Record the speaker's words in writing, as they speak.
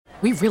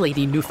We really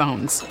need new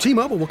phones.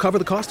 T-Mobile will cover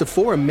the cost of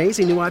 4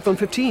 amazing new iPhone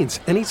 15s,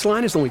 and each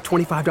line is only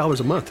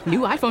 $25 a month. New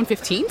iPhone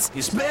 15s?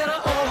 It's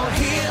better over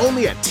here.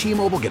 Only at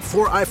T-Mobile, get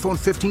 4 iPhone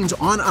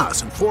 15s on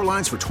us and 4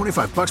 lines for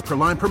 $25 per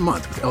line per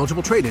month with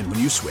eligible trade-in when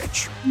you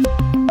switch.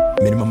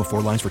 Minimum of 4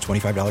 lines for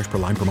 $25 per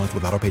line per month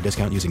with autopay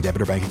discount using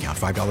debit or bank account.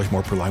 $5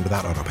 more per line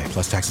without autopay,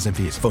 plus taxes and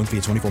fees. Phone fee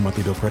at 24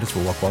 monthly bill credits for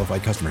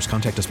well-qualified customers.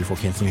 Contact us before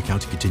canceling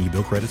account to continue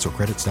bill credits or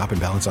credit stop and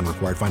balance on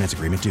required finance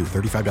agreement due.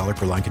 $35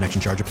 per line connection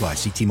charge applies.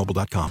 See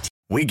T-Mobile.com.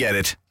 We get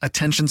it.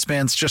 Attention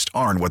spans just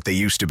aren't what they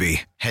used to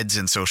be. Heads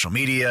in social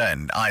media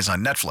and eyes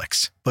on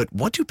Netflix. But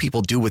what do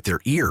people do with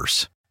their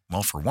ears?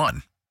 Well, for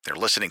one, they're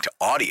listening to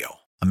audio.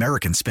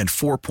 Americans spend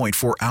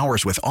 4.4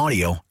 hours with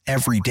audio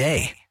every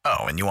day.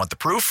 Oh, and you want the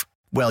proof?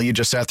 Well, you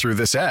just sat through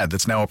this ad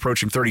that's now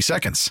approaching 30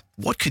 seconds.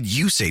 What could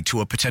you say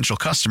to a potential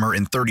customer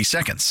in 30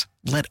 seconds?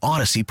 Let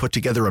Odyssey put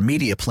together a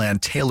media plan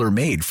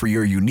tailor-made for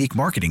your unique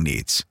marketing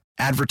needs.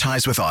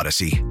 Advertise with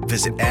Odyssey.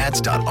 Visit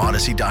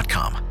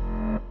ads.odyssey.com.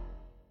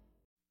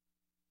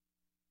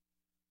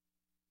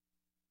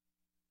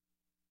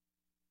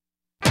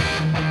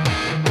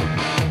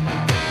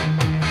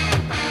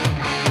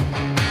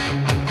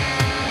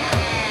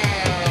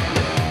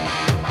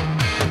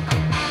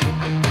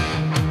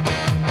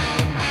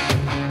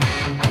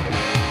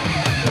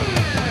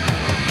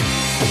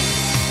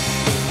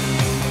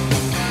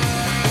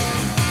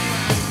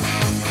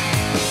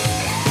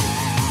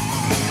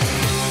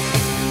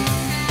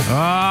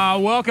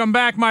 Welcome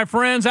back, my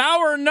friends.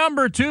 Hour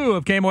number 2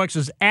 of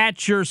KMOX's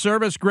At Your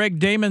Service. Greg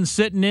Damon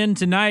sitting in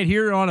tonight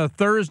here on a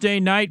Thursday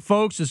night,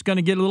 folks. It's going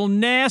to get a little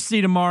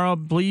nasty tomorrow.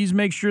 Please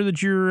make sure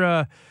that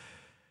you're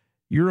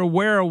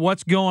aware of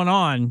what's going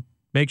on.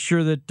 Make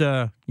sure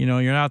that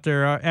you're out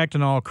there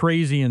acting all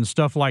crazy and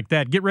stuff like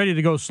that. Get ready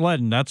to go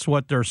sledding. That's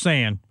what they're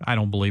saying. I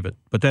don't believe it,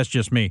 but that's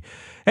just me.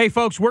 Hey,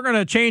 folks, we're going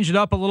to change it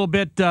up a little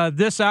bit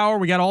this hour.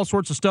 We got all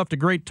sorts of stuff to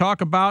great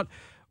talk about.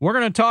 We're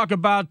going to talk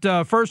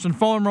about first and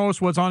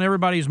foremost what's on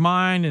everybody's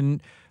mind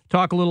and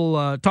talk a little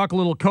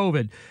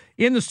COVID.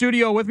 In the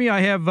studio with me,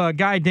 I have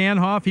Guy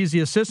Danhoff. He's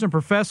the assistant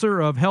professor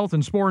of health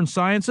and sport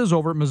sciences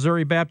over at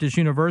Missouri Baptist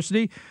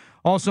University.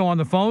 Also on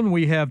the phone,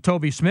 we have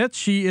Toby Smith.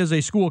 She is a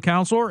school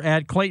counselor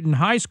at Clayton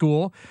High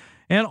School.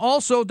 And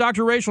also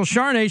Dr. Rachel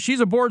Charnay.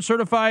 She's a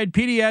board-certified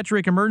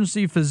pediatric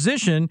emergency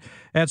physician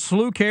at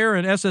SLU Care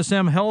and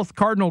SSM Health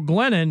Cardinal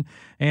Glennon.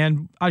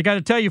 And I got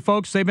to tell you,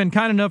 folks, they've been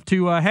kind enough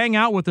to hang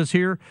out with us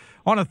here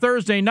on a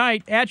Thursday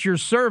night at your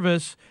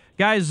service.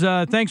 Guys,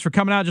 thanks for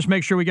coming out. Just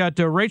make sure we got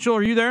Rachel.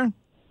 Are you there?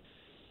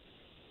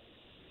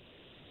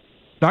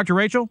 Dr.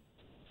 Rachel?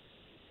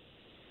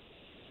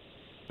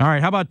 All right.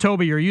 How about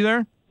Toby? Are you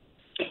there?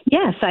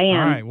 Yes, I am.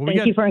 All right. Well,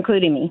 Thank you for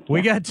including me.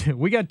 We got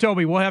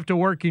Toby. We'll have to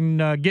work in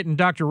getting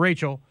Dr.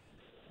 Rachel.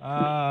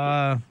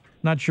 Not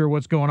sure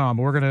what's going on,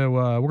 but we're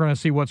gonna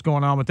see what's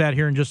going on with that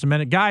here in just a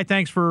minute. Guy,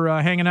 thanks for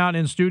hanging out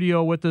in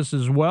studio with us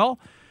as well,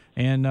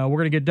 and we're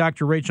gonna get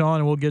Dr. Rachel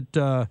on, and we'll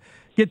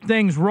get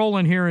things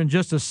rolling here in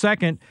just a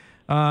second.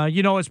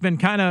 It's been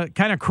kind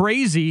of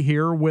crazy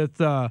here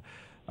with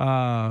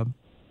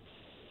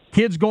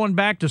kids going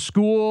back to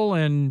school,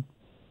 and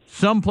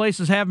some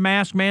places have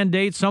mask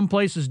mandates, some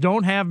places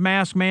don't have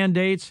mask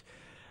mandates.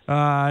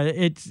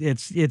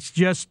 It's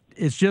just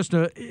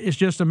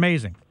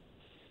amazing.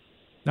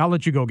 I'll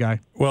let you go, Guy.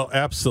 Well,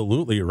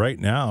 absolutely. Right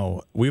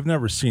now, we've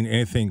never seen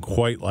anything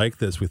quite like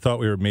this. We thought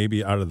we were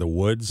maybe out of the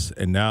woods,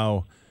 and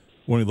now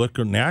when we look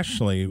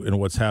nationally and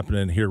what's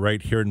happening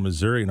right here in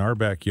Missouri in our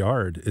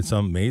backyard, it's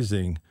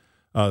amazing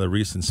the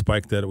recent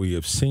spike that we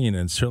have seen,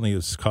 and certainly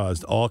has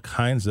caused all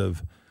kinds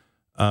of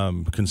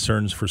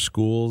concerns for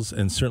schools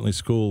and certainly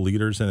school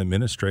leaders and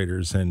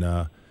administrators. And,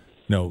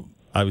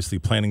 obviously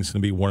planning is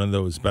going to be one of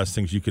those best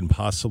things you can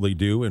possibly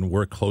do and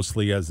work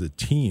closely as a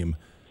team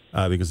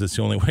because it's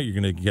the only way you're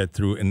going to get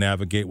through and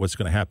navigate what's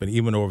going to happen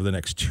even over the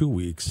next 2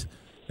 weeks.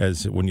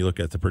 As when you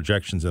look at the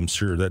projections, I'm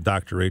sure that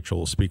Dr. Rachel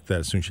will speak to that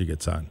as soon as she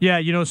gets on.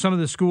 Yeah, some of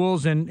the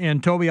schools,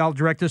 and Toby, I'll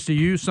direct this to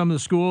you, some of the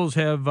schools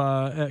have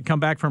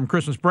come back from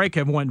Christmas break,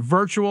 have went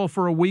virtual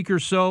for a week or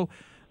so.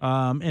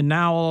 And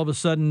now all of a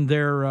sudden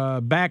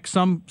they're back,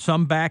 some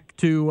back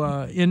to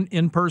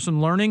in-person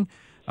learning.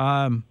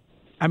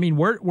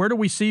 Where do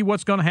we see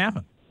what's going to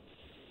happen?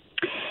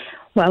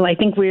 Well, I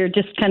think we're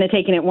just kind of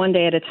taking it one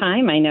day at a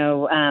time. I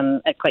know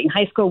at Clayton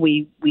High School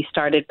we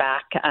started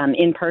back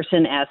in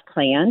person as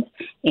planned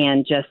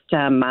and just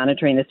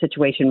monitoring the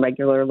situation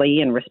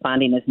regularly and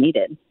responding as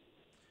needed.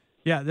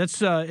 Yeah,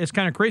 that's it's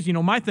kind of crazy.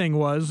 My thing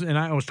was, and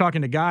I was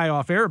talking to Guy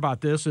off air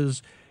about this,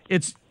 is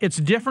it's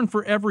different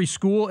for every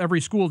school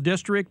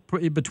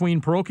district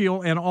between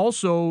parochial and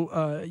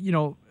also,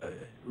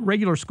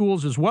 regular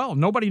schools as well.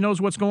 Nobody knows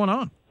what's going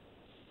on.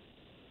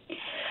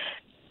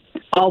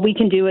 All we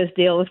can do is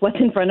deal with what's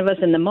in front of us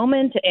in the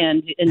moment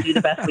and do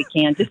the best we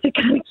can just to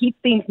kind of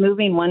keep things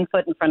moving one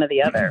foot in front of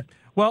the other.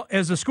 Well,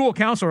 as a school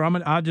counselor, I'm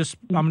going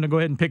to go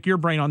ahead and pick your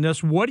brain on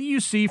this. What do you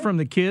see from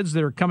the kids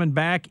that are coming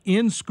back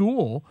in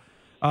school,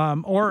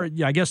 or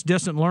I guess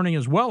distant learning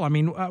as well?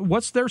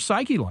 What's their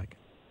psyche like?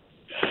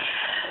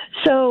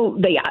 So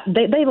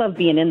they love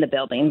being in the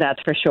building,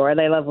 that's for sure.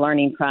 They love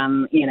learning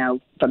from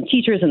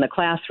teachers in the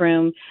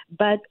classroom,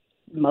 but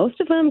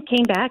most of them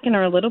came back and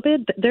are a little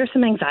bit, there's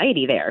some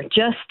anxiety there.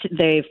 Just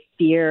they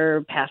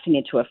fear passing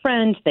it to a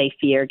friend. They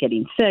fear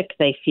getting sick.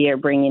 They fear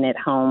bringing it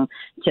home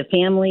to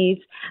families.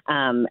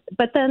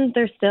 But then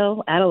they're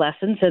still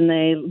adolescents and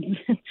they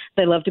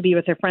love to be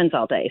with their friends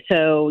all day.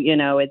 So,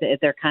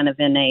 they're kind of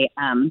in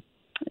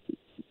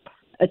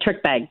a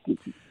trick bag.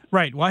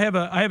 Right. Well,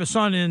 I have a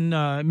son in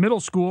middle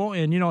school,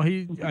 and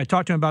I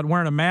talked to him about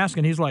wearing a mask,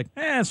 and he's like,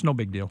 "It's no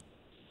big deal.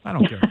 I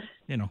don't care."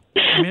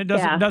 It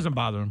doesn't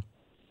bother him.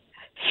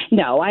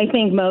 No, I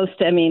think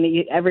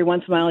every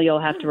once in a while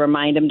you'll have to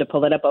remind them to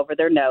pull it up over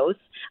their nose.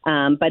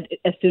 But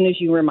as soon as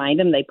you remind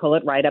them, they pull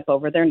it right up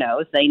over their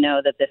nose. They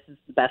know that this is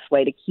the best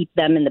way to keep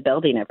them in the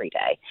building every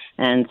day.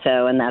 And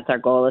that's our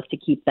goal, is to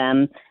keep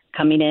them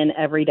coming in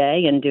every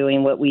day and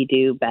doing what we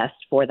do best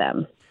for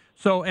them.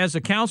 So as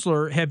a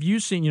counselor, have you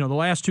seen, the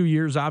last 2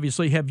 years,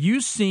 obviously, have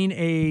you seen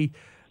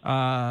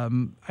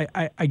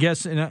I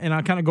guess, and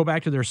I'll kind of go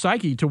back to their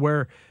psyche to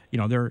where,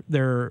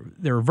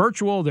 they're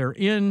virtual, they're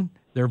in,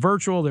 they're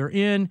virtual, they're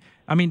in.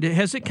 I mean,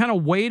 has it kind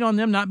of weighed on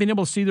them not being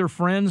able to see their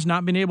friends,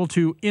 not being able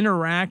to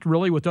interact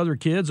really with other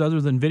kids other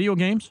than video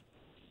games?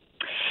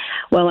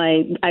 Well,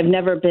 I've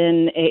never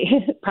been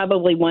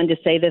probably one to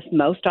say this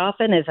most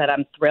often, is that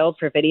I'm thrilled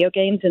for video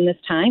games in this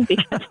time,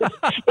 because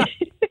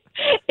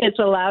it's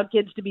allowed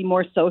kids to be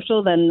more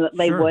social than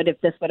they would if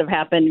this would have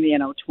happened,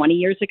 20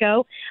 years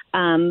ago.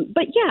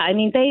 But yeah,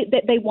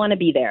 they want to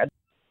be there.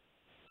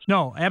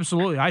 No,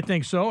 absolutely. I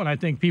think so. And I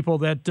think people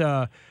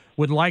that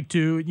would like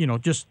to,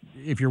 just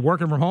if you're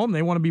working from home,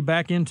 they want to be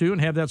back into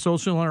and have that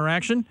social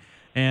interaction.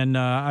 And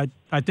I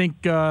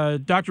think,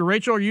 Dr.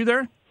 Rachel, are you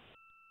there?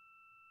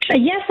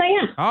 Yes, I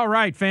am. All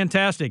right,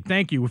 fantastic.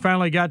 Thank you. We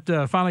finally got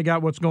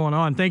what's going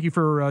on. Thank you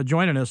for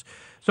joining us.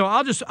 So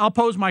I'll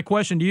pose my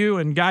question to you,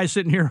 and Guy's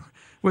sitting here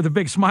with a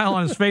big smile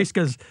on his face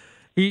because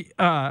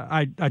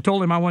I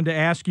told him I wanted to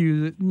ask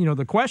you.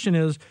 The question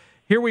is,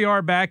 here we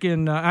are back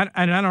in, and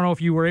I don't know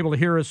if you were able to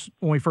hear us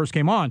when we first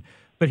came on,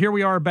 but here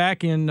we are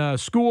back in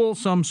school.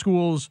 Some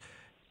schools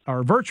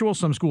are virtual,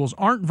 some schools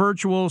aren't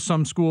virtual.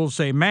 Some schools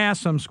say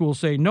mask, some schools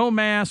say no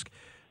mask.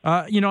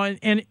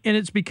 And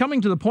it's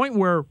becoming to the point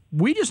where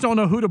we just don't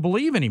know who to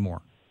believe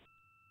anymore.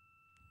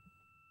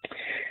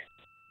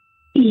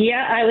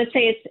 Yeah, I would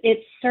say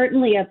it's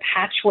certainly a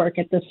patchwork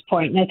at this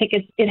point, and I think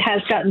it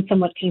has gotten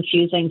somewhat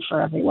confusing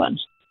for everyone.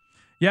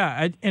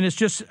 Yeah, and it's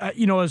just,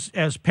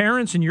 as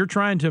parents, and you're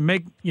trying to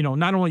make,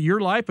 not only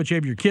your life, but you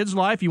have your kids'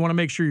 life. You want to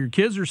make sure your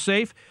kids are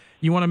safe.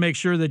 You want to make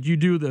sure that you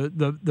do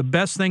the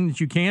best thing that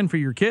you can for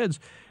your kids.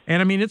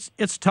 And,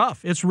 it's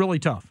tough. It's really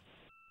tough.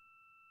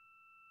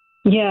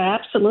 Yeah,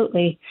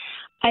 absolutely.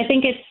 I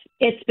think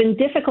it's been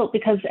difficult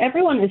because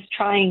everyone is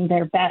trying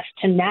their best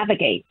to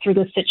navigate through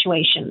this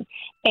situation.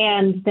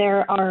 And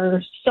there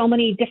are so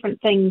many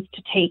different things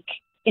to take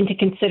into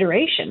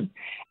consideration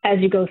as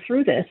you go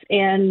through this.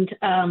 And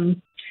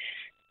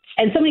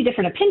so many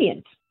different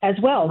opinions as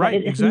well. Right,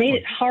 It's exactly. made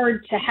it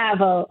hard to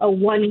have a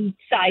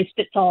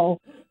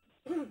one-size-fits-all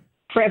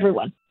for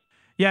everyone.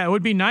 Yeah, it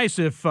would be nice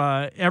if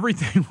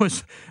everything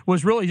was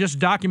really just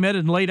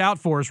documented and laid out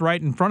for us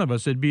right in front of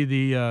us. It'd be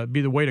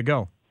the way to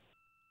go.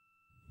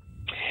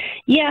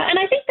 Yeah, and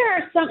I think there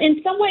are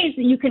in some ways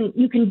that you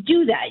can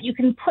do that. You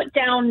can put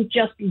down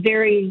just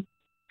very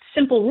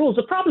simple rules.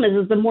 The problem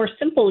is the more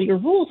simple your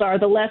rules are,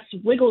 the less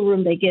wiggle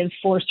room they give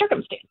for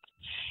circumstance.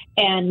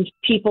 And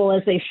people,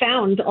 as they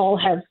found, all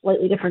have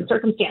slightly different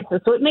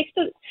circumstances. So it makes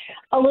it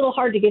a little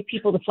hard to give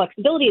people the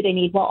flexibility they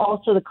need while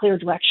also the clear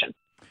direction.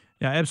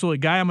 Yeah, absolutely.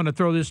 Guy, I'm going to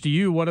throw this to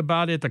you. What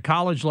about at the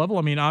college level?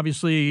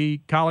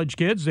 Obviously, college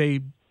kids,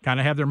 they kind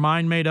of have their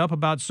mind made up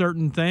about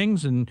certain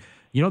things, and,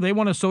 they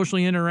want to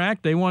socially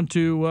interact. They want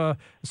to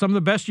some of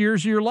the best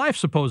years of your life,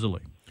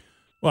 supposedly.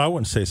 Well, I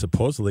wouldn't say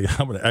supposedly.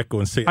 I'm going to echo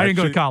and say I didn't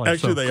go to college.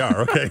 Actually, they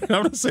are. Okay, I'm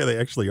going to say they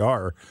actually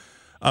are.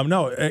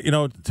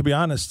 To be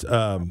honest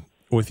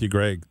with you,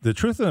 Greg, the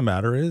truth of the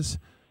matter is,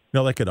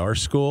 like at our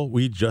school,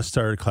 we just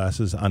started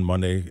classes on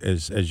Monday.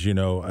 As you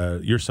know,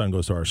 your son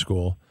goes to our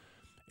school.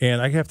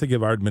 And I have to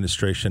give our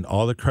administration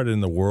all the credit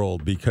in the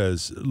world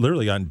because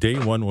literally on day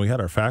one, when we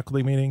had our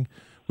faculty meeting,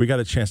 we got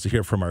a chance to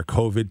hear from our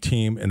COVID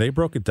team, and they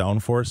broke it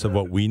down for us of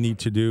what we need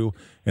to do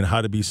and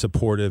how to be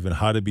supportive and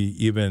how to be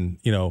even,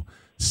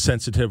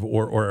 sensitive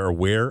or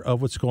aware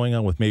of what's going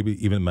on with maybe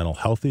even mental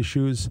health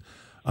issues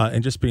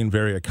and just being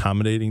very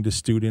accommodating to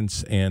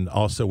students. And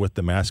also with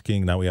the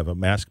masking, now we have a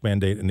mask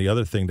mandate. And the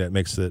other thing that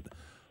makes it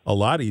a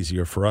lot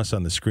easier for us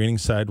on the screening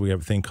side, we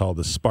have a thing called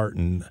the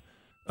Spartan.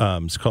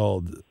 It's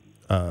called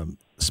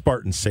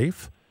Spartan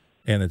Safe,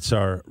 and it's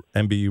our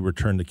MBU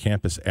Return to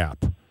Campus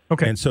app.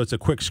 Okay. And so it's a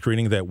quick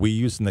screening that we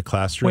use in the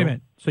classroom. Wait a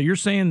minute. So you're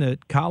saying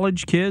that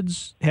college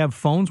kids have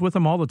phones with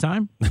them all the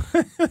time?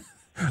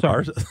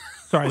 Sorry,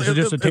 this is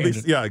just a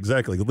tangent. Yeah,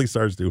 exactly. At least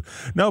ours do.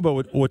 No,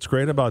 but what's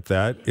great about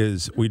that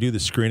is we do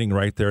the screening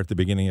right there at the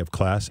beginning of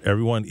class.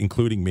 Everyone,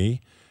 including me,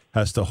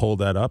 has to hold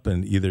that up,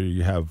 and either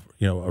you have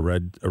a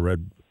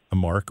red a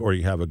mark or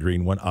you have a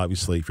green one.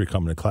 Obviously, if you're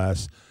coming to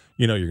class,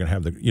 you're going to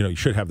have you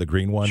should have the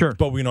green one. Sure.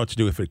 But we know what to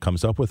do if it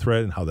comes up with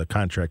red and how the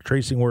contract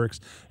tracing works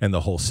and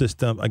the whole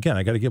system. Again,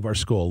 I got to give our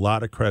school a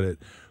lot of credit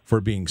for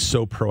being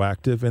so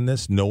proactive in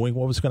this, knowing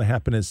what was going to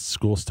happen as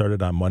school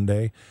started on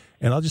Monday.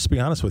 And I'll just be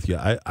honest with you,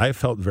 I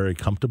felt very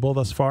comfortable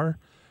thus far.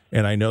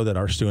 And I know that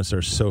our students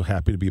are so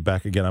happy to be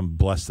back again. I'm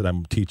blessed that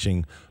I'm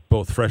teaching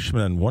both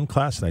freshmen in one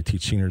class and I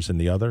teach seniors in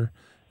the other.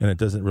 And it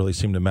doesn't really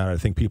seem to matter. I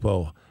think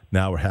people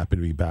now are happy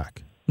to be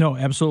back. No,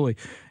 absolutely.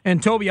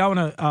 And Toby,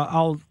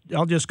 I'll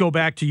just go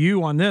back to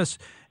you on this.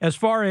 As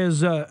far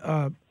as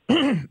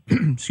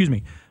excuse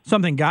me,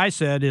 something Guy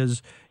said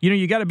is,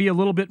 you got to be a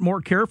little bit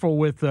more careful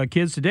with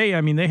kids today.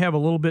 I mean, they have a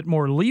little bit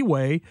more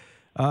leeway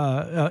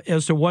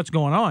as to what's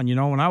going on.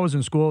 When I was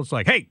in school, it's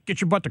like, hey,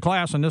 get your butt to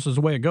class, and this is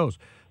the way it goes.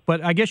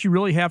 But I guess you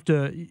really have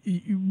to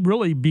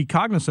really be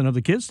cognizant of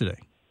the kids today.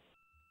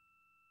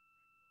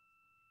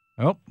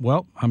 Oh,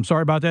 well, I'm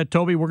sorry about that,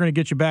 Toby. We're going to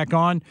get you back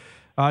on.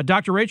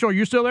 Dr. Rachel, are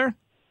you still there?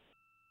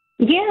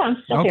 Yeah, I'm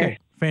still here. Okay,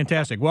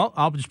 fantastic. Well,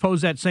 I'll just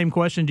pose that same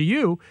question to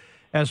you.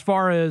 As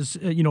far as,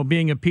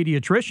 being a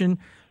pediatrician,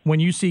 when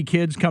you see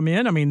kids come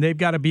in, I mean, they've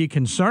got to be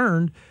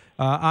concerned.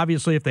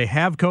 Obviously, if they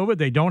have COVID,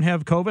 they don't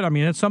have COVID. I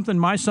mean, it's something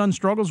my son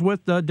struggles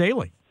with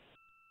daily.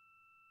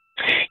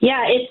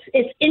 Yeah,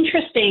 it's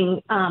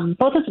interesting,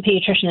 both as a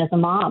pediatrician and as a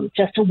mom,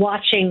 just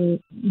watching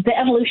the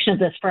evolution of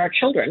this for our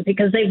children,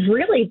 because they've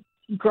really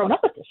grown up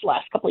with this the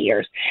last couple of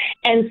years.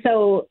 And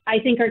so I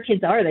think our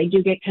kids they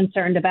do get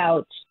concerned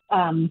about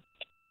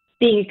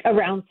being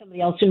around somebody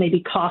else who may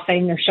be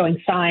coughing or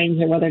showing signs,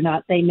 or whether or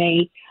not they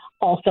may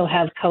also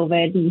have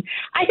COVID. And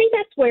I think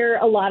that's where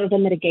a lot of the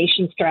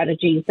mitigation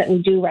strategies that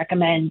we do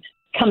recommend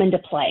come into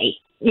play.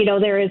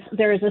 There is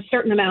a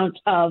certain amount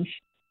of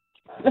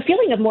a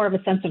feeling of more of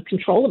a sense of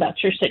control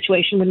about your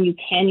situation when you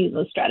can use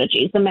those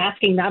strategies. The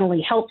masking not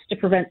only helps to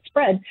prevent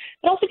spread,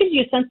 but also gives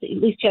you a sense that at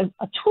least you have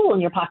a tool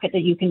in your pocket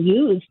that you can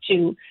use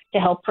to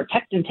help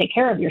protect and take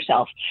care of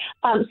yourself.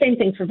 Same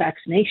thing for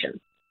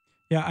vaccination.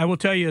 Yeah, I will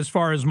tell you, as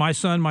far as my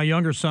son, my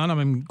younger son,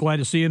 I'm glad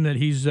to see him that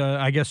he's,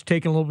 I guess,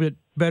 taking a little bit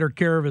better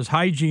care of his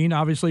hygiene,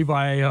 obviously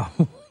by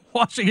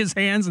washing his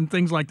hands and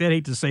things like that. I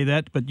hate to say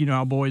that, but you know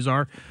how boys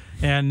are.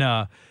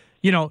 And,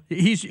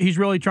 he's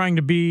really trying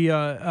to be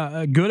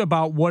good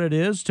about what it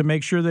is to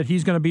make sure that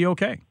he's going to be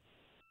okay.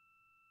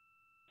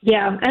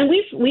 Yeah, and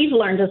we've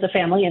learned as a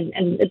family,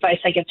 and advice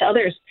I give to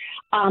others,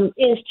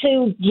 is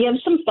to give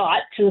some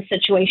thought to the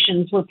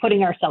situations we're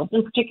putting ourselves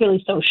in,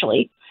 particularly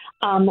socially,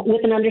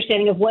 with an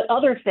understanding of what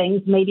other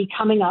things may be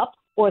coming up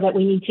or that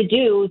we need to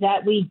do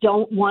that we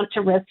don't want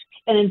to risk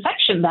an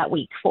infection that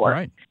week for.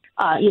 Right.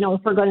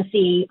 If we're going to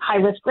see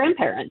high-risk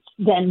grandparents,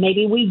 then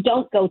maybe we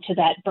don't go to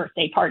that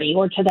birthday party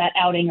or to that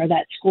outing or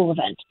that school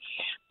event.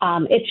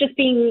 It's just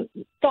being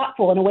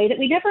thoughtful in a way that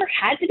we never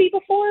had to be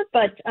before,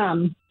 but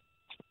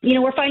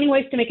we're finding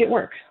ways to make it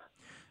work.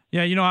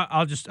 Yeah,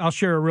 I'll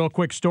share a real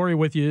quick story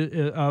with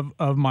you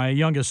of my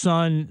youngest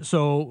son.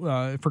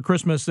 So for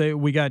Christmas,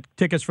 we got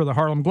tickets for the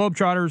Harlem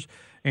Globetrotters,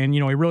 and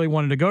he really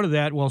wanted to go to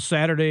that. Well,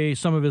 Saturday,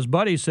 some of his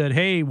buddies said,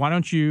 "Hey, why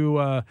don't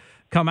you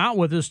come out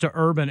with us to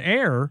Urban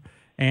Air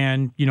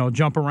and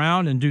jump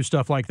around and do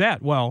stuff like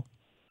that?" Well,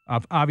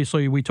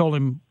 obviously, we told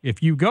him,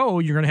 if you go,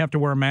 you're going to have to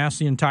wear a mask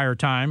the entire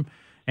time,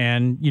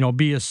 and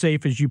be as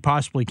safe as you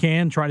possibly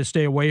can. Try to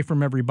stay away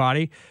from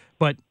everybody,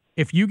 but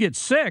if you get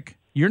sick,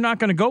 you're not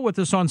going to go with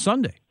us on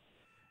Sunday.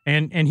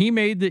 And he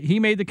made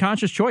the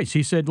conscious choice.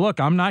 He said, "Look,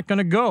 I'm not going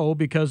to go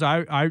because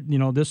I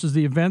this is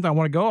the event I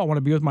want to go. I want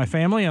to be with my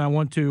family, and I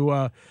want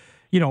to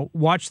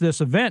watch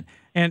this event."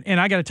 And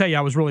I got to tell you,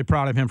 I was really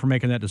proud of him for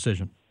making that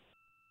decision.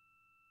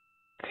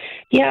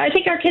 Yeah, I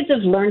think our kids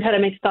have learned how to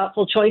make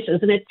thoughtful choices,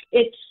 and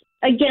it's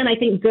again, I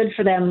think, good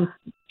for them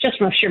just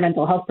from a sheer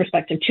mental health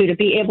perspective too, to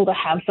be able to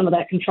have some of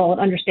that control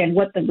and understand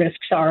what the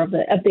risks are of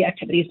the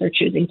activities they're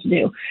choosing to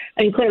do.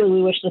 I mean, clearly,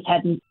 we wish this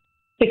hadn't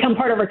become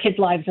part of our kids'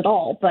 lives at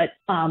all, but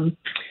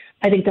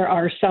I think there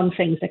are some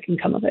things that can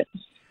come of it.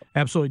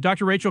 Absolutely.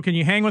 Dr. Rachel, can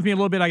you hang with me a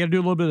little bit? I got to do a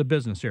little bit of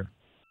business here.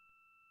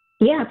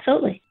 Yeah,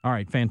 absolutely. All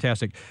right,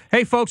 fantastic.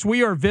 Hey, folks,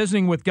 we are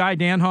visiting with Guy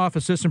Danhoff,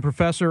 Assistant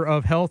Professor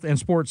of Health and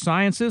Sports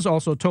Sciences.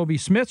 Also, Toby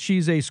Smith.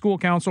 She's a school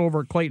counselor over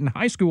at Clayton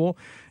High School.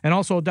 And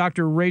also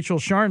Dr. Rachel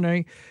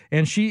Charnay,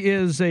 and she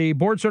is a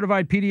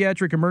board-certified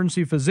pediatric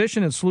emergency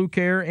physician at SLU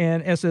Care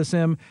and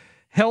SSM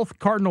Health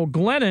Cardinal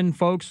Glennon,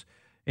 folks.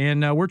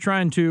 And we're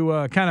trying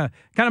to kind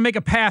of make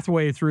a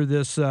pathway through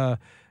this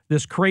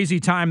this crazy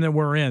time that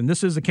we're in.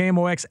 This is the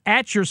KMOX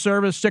at your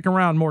service. Stick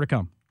around, more to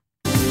come.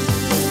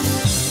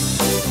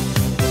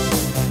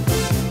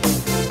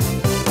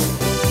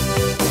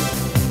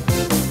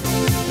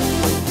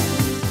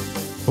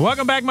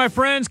 Welcome back, my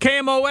friends.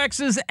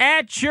 KMOX is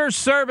at your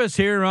service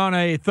here on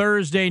a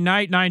Thursday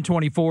night.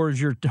 9:24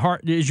 is your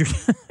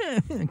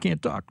I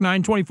can't talk.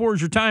 9:24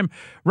 is your time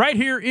right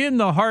here in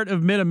the heart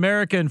of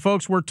Mid-America. And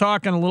folks, we're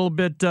talking a little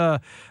bit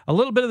of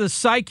the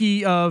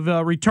psyche of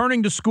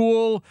returning to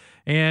school,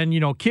 and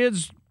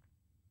kids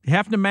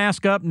having to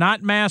mask up,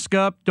 not mask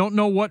up, don't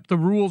know what the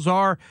rules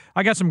are.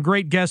 I got some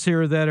great guests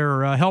here that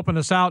are helping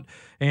us out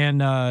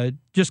and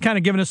just kind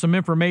of giving us some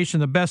information,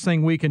 the best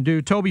thing we can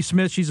do. Toby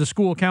Smith, she's a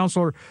school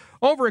counselor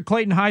over at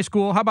Clayton High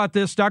School. How about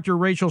this? Dr.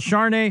 Rachel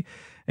Charnay,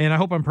 and I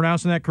hope I'm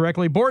pronouncing that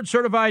correctly,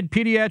 board-certified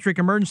pediatric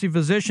emergency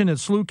physician at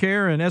SLU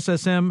Care and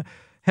SSM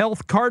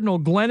Health Cardinal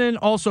Glennon.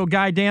 Also,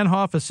 Guy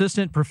Danhoff,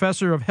 assistant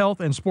professor of health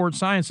and sports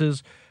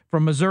sciences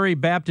from Missouri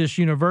Baptist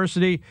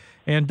University.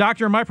 And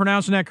doctor, am I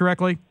pronouncing that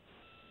correctly?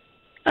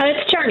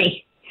 It's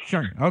Charney.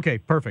 Charney. Okay,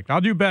 perfect.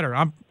 I'll do better.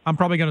 I'm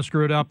probably going to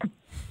screw it up.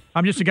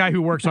 I'm just a guy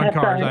who works on That's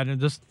cars.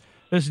 right.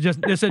 This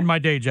isn't my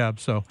day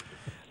job. So,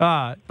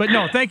 but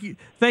no, thank you.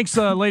 Thanks,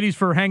 ladies,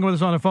 for hanging with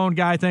us on the phone.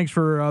 Guy, thanks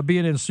for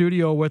being in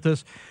studio with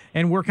us.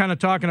 And we're kind of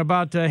talking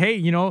about, hey,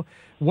 you know,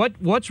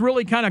 what's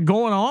really kind of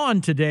going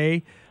on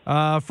today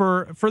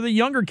for the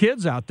younger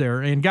kids out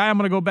there. And Guy, I'm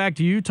going to go back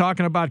to you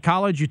talking about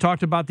college. You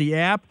talked about the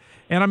app.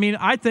 And I mean,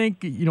 I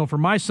think, you know, for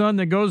my son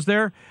that goes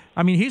there,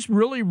 I mean, he's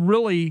really,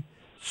 really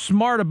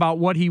smart about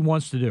what he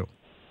wants to do.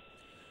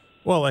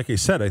 Well, like I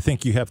said, I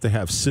think you have to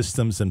have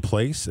systems in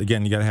place.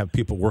 Again, you got to have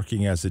people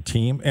working as a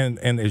team. And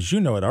as you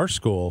know, at our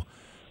school,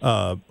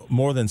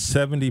 more than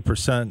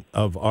 70%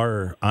 of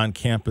our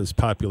on-campus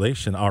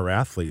population are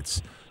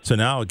athletes. So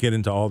now get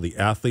into all the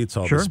athletes,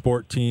 all Sure. the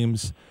sport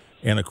teams,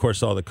 and of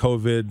course all the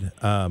COVID,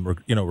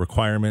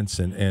 requirements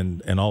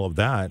and all of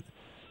that.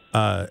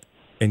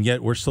 And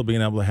yet we're still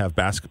being able to have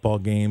basketball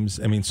games.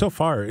 I mean, so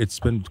far it's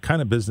been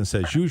kind of business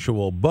as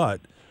usual, but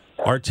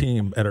our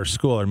team at our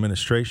school, our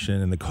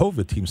administration, and the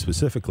COVID team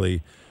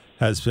specifically,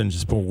 has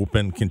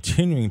been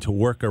continuing to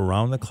work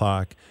around the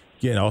clock,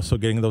 also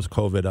getting those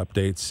COVID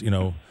updates, you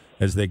know,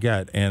 as they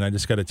get. And I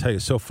just got to tell you,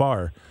 so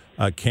far,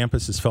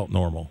 campus has felt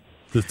normal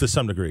to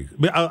some degree,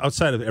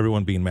 outside of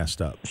everyone being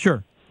messed up.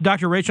 Sure.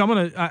 Dr. Rachel,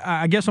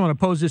 I guess I'm going to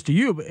pose this to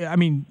you. I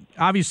mean,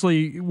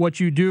 obviously, what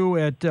you do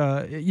at,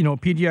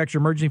 pediatric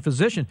emergency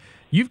physician,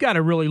 you've got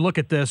to really look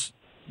at this,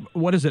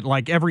 what is it,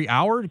 like every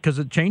hour? Because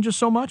it changes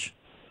so much?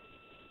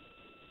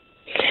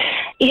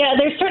 Yeah,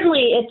 there's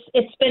certainly,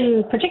 it's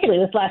been,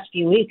 particularly this last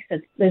few weeks,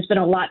 there's been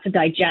a lot to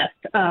digest.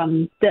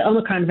 The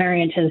Omicron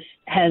variant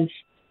has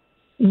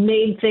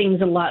made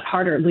things a lot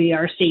harder. We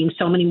are seeing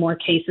so many more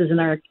cases in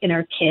our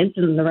kids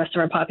and the rest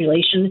of our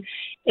population.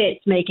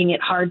 It's making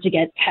it hard to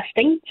get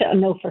testing to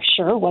know for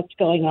sure what's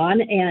going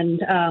on,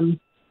 and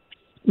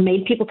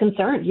made people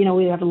concerned. You know,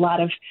 we have a lot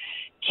of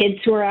kids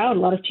who are out, a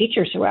lot of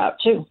teachers who are out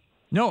too.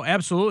 No,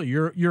 absolutely.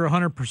 You're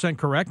 100%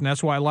 correct, and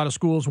that's why a lot of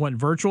schools went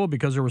virtual,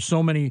 because there were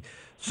so many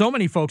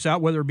folks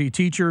out, whether it be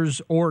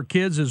teachers or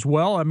kids as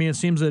well. I mean, it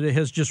seems that it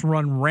has just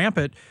run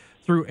rampant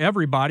through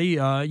everybody.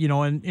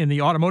 In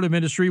the automotive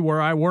industry where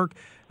I work,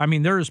 I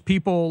mean, there's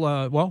people.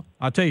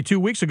 I'll tell you, 2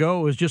 weeks ago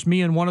it was just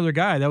me and one other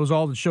guy. That was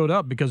all that showed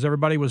up because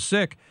everybody was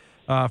sick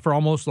for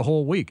almost the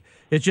whole week.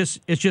 It's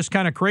just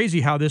kind of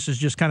crazy how this has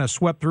just kind of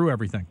swept through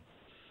everything.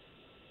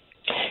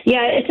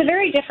 Yeah, it's a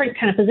very different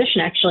kind of position,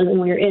 actually, than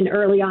we were in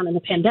early on in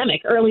the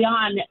pandemic. Early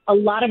on, a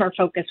lot of our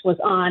focus was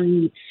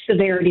on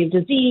severity of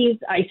disease,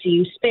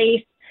 ICU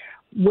space,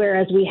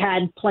 whereas we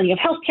had plenty of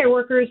healthcare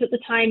workers at the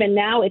time, and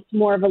now it's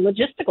more of a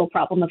logistical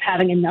problem of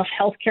having enough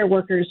healthcare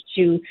workers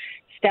to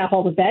staff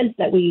all the beds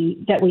that we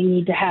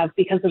need to have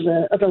because of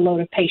the load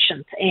of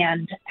patients,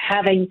 and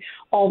having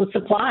all the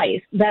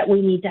supplies that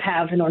we need to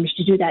have in order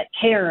to do that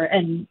care.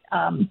 And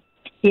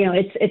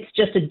it's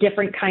just a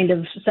different kind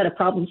of set of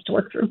problems to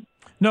work through.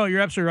 No,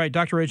 you're absolutely right.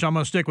 Dr. Rachel, I'm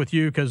going to stick with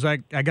you because I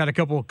got a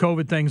couple of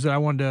COVID things that I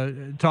wanted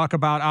to talk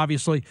about,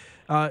 obviously.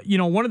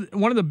 One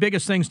of the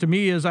biggest things to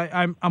me is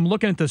I'm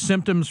looking at the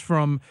symptoms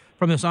from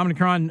this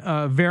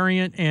Omicron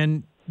variant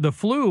and the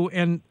flu,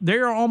 and they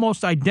are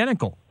almost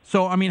identical.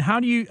 So, I mean, how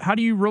do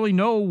you really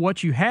know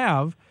what you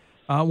have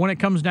when it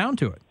comes down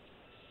to it?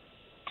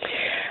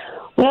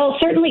 Well,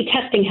 certainly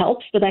testing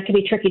helps, but that can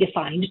be tricky to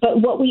find.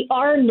 But what we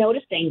are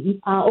noticing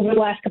over the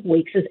last couple of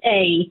weeks is,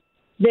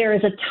 there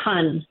is a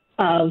ton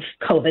of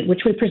COVID,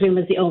 which we presume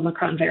is the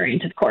Omicron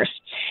variant, of course.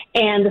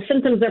 And the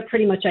symptoms are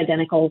pretty much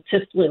identical to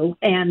flu,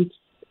 and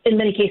in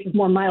many cases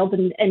more mild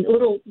and a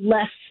little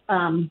less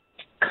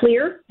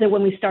clear than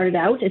when we started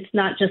out. It's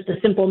not just a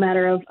simple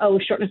matter of,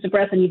 shortness of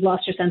breath and you've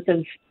lost your sense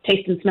of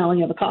taste and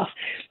smelling of a cough.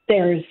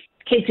 There's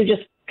kids who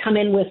just come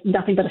in with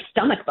nothing but a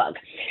stomach bug.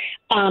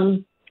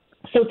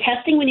 So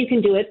testing when you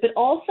can do it, but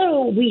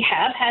also we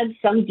have had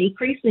some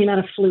decrease in the amount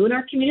of flu in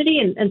our community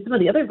and some of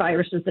the other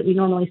viruses that we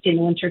normally see in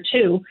the winter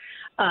too.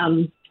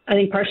 I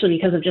think partially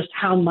because of just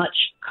how much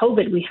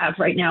COVID we have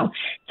right now.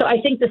 So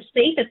I think the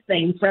safest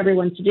thing for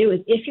everyone to do is,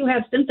 if you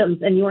have symptoms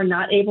and you are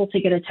not able to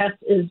get a test,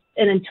 and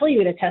until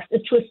you get a test,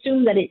 is to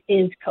assume that it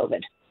is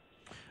COVID.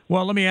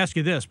 Well, let me ask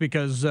you this,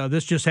 because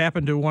this just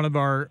happened to one of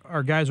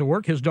our guys at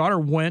work. His daughter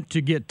went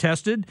to get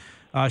tested.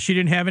 She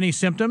didn't have any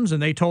symptoms,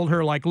 and they told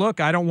her, like, look,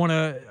 I don't want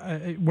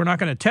to, we're not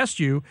going to test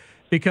you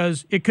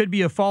because it could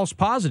be a false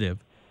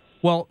positive.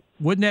 Well,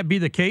 wouldn't that be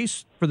the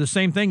case for the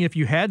same thing if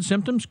you had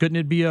symptoms? Couldn't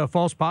it be a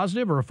false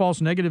positive or a false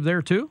negative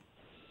there too?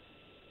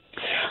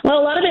 Well,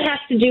 a lot of it has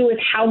to do with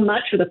how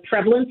much, or the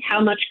prevalence,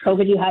 how much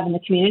COVID you have in the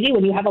community.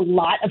 When you have a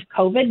lot of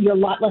COVID, you're a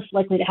lot less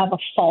likely to have a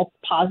false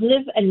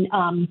positive, and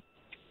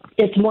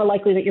it's more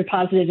likely that your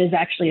positive is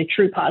actually a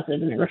true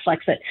positive and it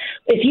reflects it.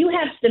 If you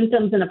have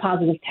symptoms and a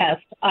positive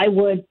test, I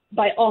would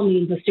by all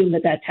means assume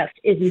that that test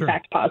is in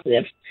fact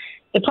positive.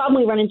 The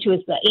problem we run into is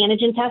the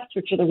antigen tests,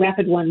 which are the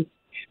rapid ones.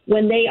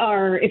 When they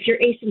are, if you're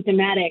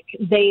asymptomatic,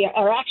 they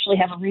are actually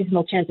have a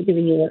reasonable chance of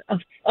giving you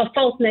a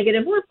false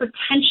negative or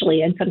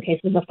potentially, in some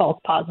cases, a false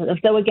positive.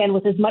 Though, again,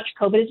 with as much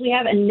COVID as we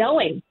have and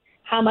knowing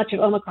how much of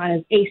Omicron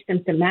is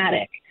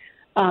asymptomatic,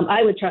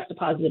 I would trust a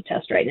positive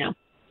test right now.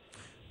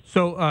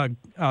 So,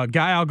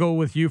 Guy, I'll go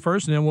with you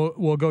first, and then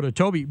we'll go to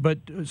Toby. But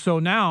so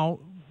now,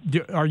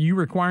 are you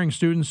requiring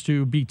students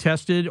to be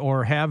tested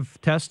or have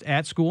tests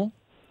at school?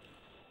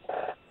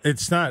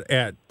 It's not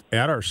at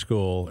our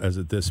school as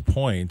at this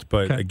point,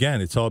 but again,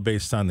 it's all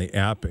based on the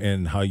app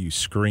and how you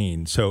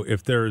screen. So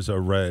if there's a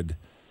red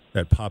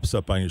that pops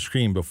up on your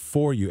screen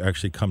before you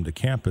actually come to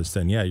campus,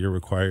 then yeah, you're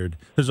required.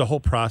 There's a whole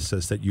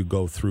process that you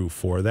go through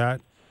for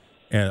that,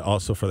 and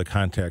also for the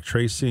contact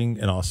tracing,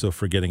 and also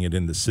for getting it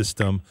in the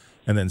system.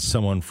 And then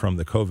someone from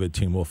the COVID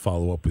team will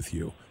follow up with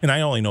you. And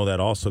I only know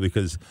that also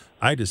because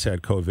I just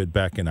had COVID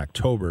back in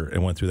October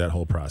and went through that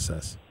whole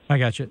process. I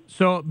got you.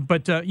 So,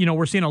 but,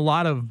 we're seeing a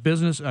lot of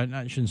business,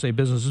 I shouldn't say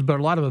businesses, but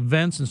a lot of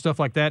events and stuff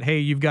like that. Hey,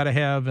 you've got to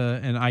have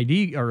an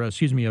ID or,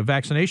 a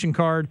vaccination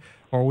card,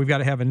 or we've got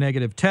to have a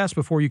negative test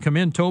before you come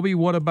in. Toby,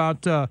 what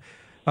about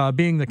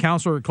being the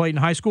counselor at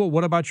Clayton High School?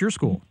 What about your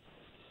school?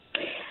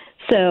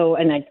 So,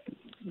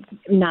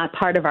 not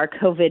part of our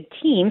COVID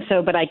team,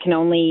 but I can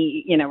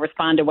only,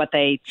 respond to what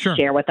they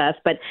share with us.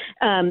 But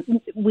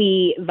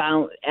we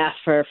ask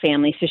for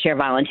families to share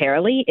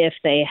voluntarily if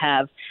they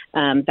have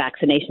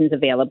vaccinations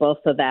available,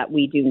 so that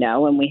we do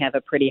know, and we have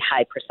a pretty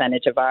high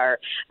percentage of our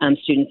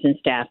students and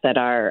staff that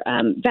are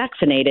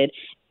vaccinated.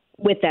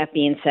 With that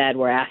being said,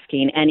 we're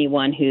asking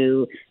anyone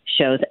who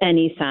shows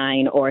any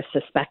sign or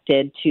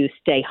suspected to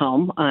stay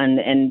home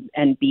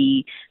and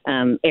be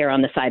err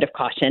on the side of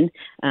caution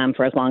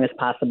for as long as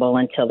possible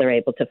until they're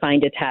able to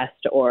find a test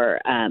or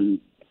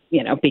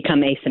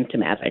become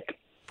asymptomatic.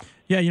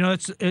 Yeah,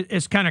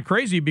 it's kind of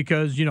crazy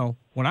because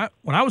when I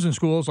was in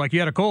school, it's like you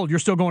had a cold, you're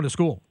still going to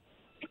school.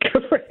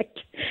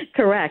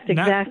 Correct,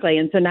 exactly.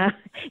 And so now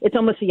it's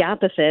almost the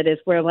opposite. Is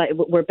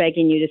we're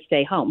begging you to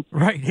stay home.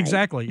 Right,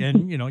 exactly.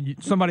 And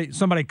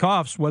somebody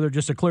coughs, whether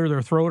just to clear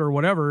their throat or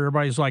whatever,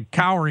 everybody's like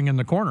cowering in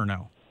the corner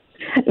now.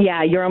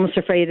 Yeah, you're almost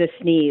afraid to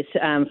sneeze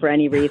for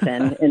any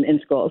reason in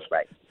schools,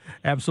 right?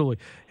 Absolutely.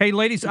 Hey,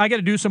 ladies, I got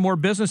to do some more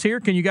business here.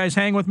 Can you guys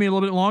hang with me a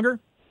little bit longer?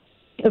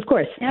 Of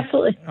course.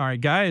 Absolutely. All right,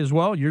 Guy, as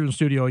well, you're in the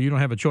studio. You don't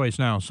have a choice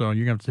now, so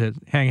you're going to have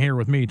to hang here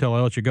with me until I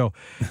let you go.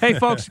 Hey,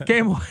 folks, this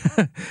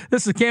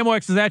is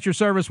KMOX is at your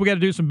service. We got to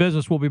do some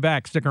business. We'll be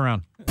back. Stick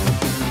around.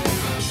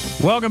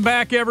 Welcome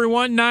back,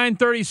 everyone.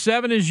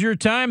 9:37 is your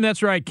time.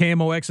 That's right.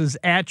 KMOX is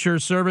at your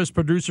service.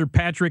 Producer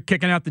Patrick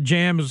kicking out the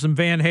jams with some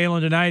Van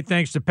Halen tonight.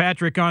 Thanks to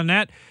Patrick on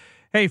that.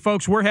 Hey,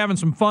 folks, we're having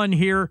some fun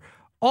here.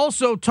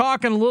 Also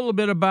talking a little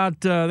bit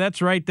about,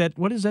 that's right,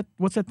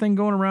 what's that thing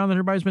going around that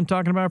everybody's been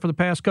talking about for the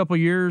past couple of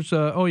years?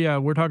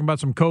 We're talking about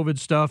some COVID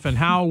stuff and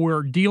how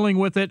we're dealing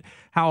with it,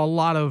 how a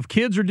lot of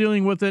kids are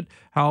dealing with it,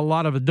 how a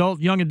lot of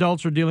young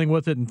adults are dealing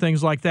with it and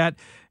things like that.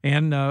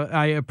 And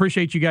I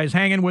appreciate you guys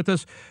hanging with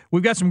us.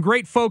 We've got some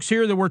great folks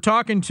here that we're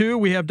talking to.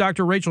 We have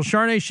Dr. Rachel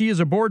Charnay. She is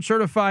a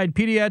board-certified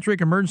pediatric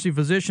emergency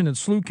physician at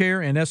SLU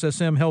Care and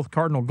SSM Health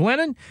Cardinal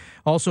Glennon.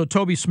 Also,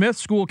 Toby Smith,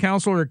 school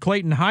counselor at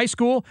Clayton High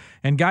School,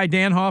 and Guy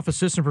Danhoff,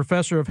 assistant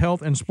professor of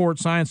health and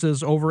sports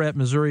sciences over at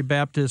Missouri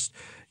Baptist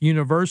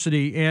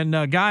University.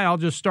 And Guy, I'll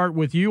just start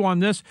with you on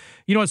this.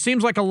 It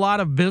seems like a lot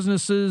of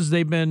businesses,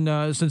 they've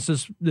been,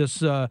 since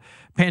this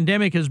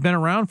pandemic has been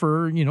around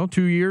for,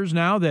 2 years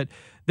now, that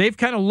they've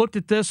kind of looked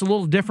at this a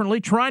little differently,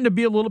 trying to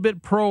be a little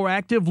bit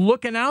proactive,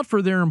 looking out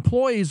for their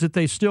employees that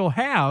they still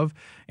have,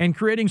 and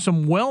creating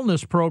some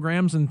wellness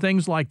programs and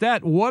things like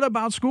that. What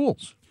about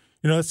schools?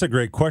 That's a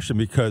great question,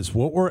 because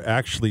what we're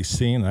actually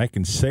seeing, and I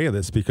can say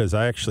this because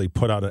I actually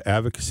put out an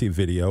advocacy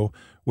video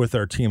with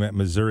our team at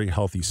Missouri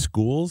Healthy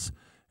Schools.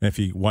 And if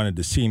you wanted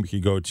to see them, you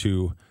could go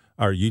to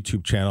our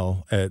YouTube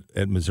channel at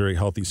Missouri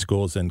Healthy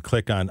Schools and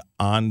click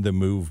on the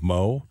Move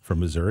Mo for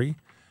Missouri.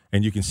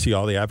 And you can see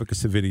all the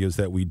advocacy videos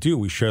that we do.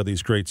 We share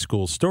these great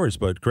school stories.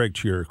 But, Greg,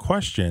 to your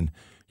question,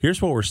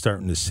 here's what we're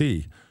starting to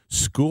see.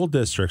 School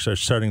districts are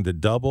starting to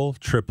double,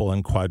 triple,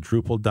 and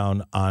quadruple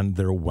down on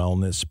their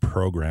wellness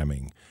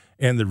programming.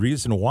 And the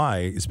reason why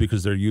is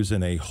because they're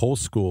using a whole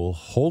school,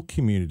 whole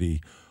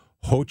community,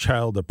 whole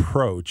child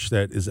approach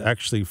that is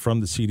actually from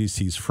the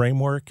CDC's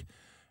framework.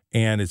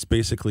 And it's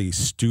basically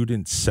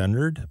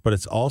student-centered, but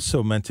it's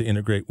also meant to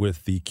integrate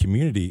with the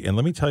community. And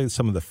let me tell you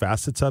some of the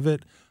facets of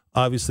it.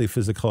 Obviously,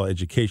 physical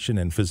education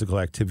and physical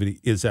activity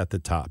is at the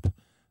top.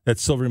 That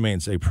still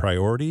remains a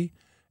priority,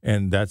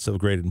 and that's of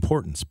great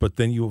importance. But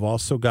then you've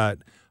also got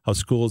how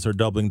schools are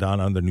doubling down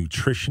on the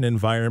nutrition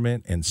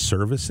environment and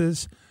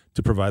services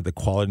to provide the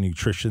quality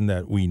nutrition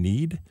that we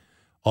need.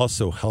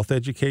 Also, health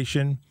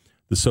education.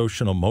 the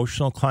social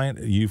emotional client.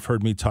 You've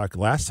heard me talk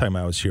last time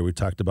I was here. We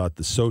talked about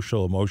the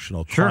social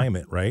emotional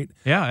climate, right?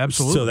 Yeah,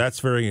 absolutely. So that's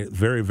very,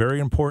 very,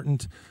 very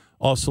important.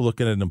 Also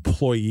looking at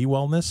employee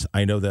wellness.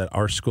 I know that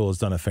our school has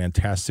done a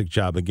fantastic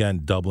job,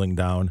 again, doubling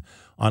down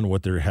on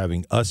what they're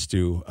having us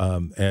do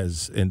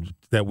and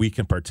that we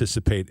can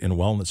participate in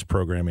wellness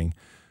programming.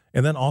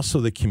 And then also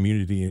the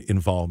community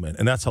involvement.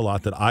 And that's a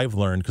lot that I've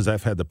learned because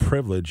I've had the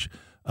privilege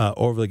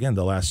over, again,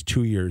 the last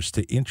 2 years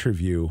to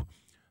interview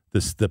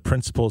the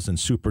principals and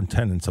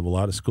superintendents of a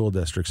lot of school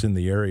districts in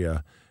the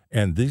area.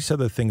 And these are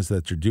the things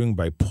that you're doing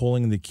by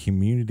pulling the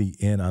community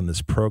in on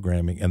this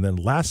programming. And then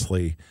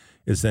lastly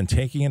is then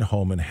taking it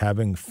home and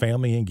having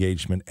family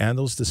engagement and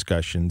those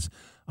discussions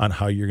on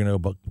how you're going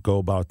to go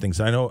about things.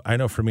 I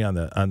know for me on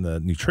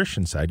the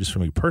nutrition side, just for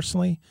me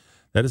personally,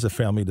 that is a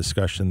family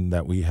discussion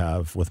that we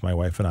have with my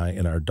wife and I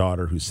and our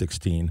daughter who's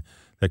 16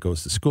 that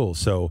goes to school.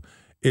 So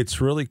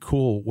it's really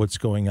cool what's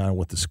going on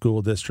with the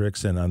school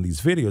districts. And on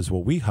these videos,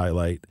 what we're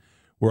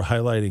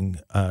highlighting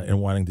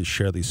and wanting to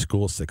share these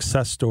school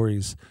success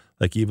stories,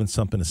 like even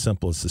something as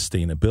simple as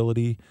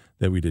sustainability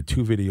that we did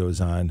 2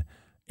 videos on.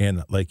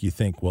 And like you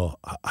think, well,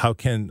 how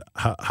can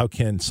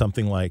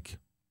something like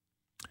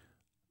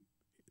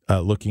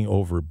looking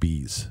over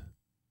bees,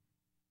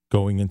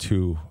 going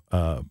into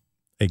a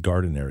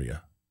garden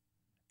area,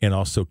 and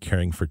also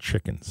caring for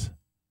chickens.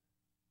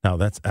 Now,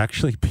 that's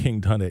actually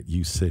being done at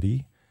U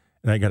City.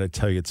 And I got to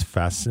tell you, it's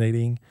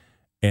fascinating.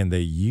 And they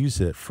use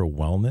it for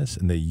wellness,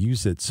 and they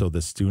use it so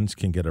the students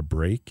can get a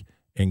break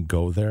and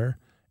go there.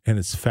 And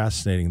it's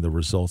fascinating the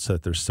results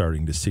that they're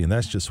starting to see. And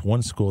that's just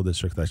one school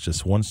district. That's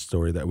just one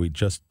story that we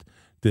just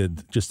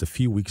did just a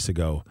few weeks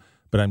ago.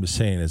 But I'm just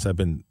saying, as I've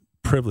been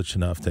privileged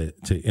enough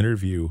to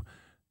interview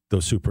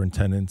those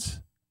superintendents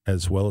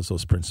as well as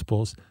those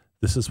principals,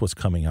 this is what's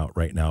coming out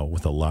right now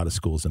with a lot of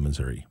schools in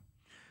Missouri.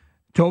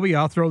 Toby,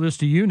 I'll throw this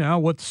to you now.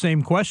 What the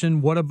same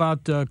question? What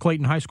about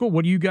Clayton High School?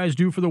 What do you guys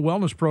do for the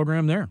wellness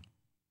program there?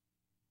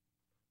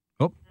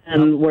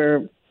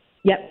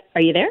 Yep.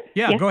 Are you there?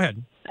 Yeah, go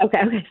ahead. Okay,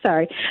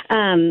 sorry.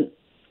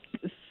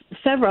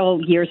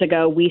 Several years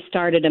ago, we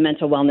started a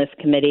mental wellness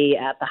committee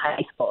at the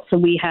high school. So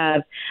we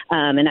have,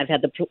 and I've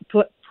had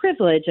the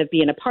privilege of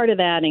being a part of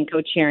that and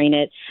co-chairing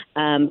it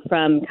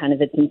from kind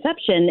of its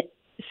inception.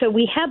 So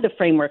we had the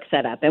framework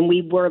set up, and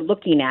we were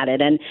looking at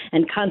it and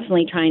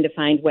constantly trying to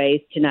find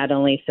ways to not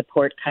only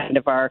support kind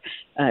of our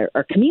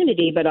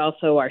community, but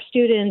also our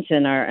students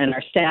and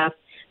our staff.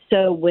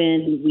 So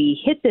when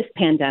we hit this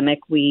pandemic,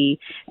 we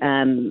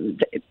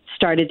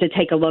started to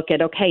take a look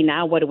at, okay,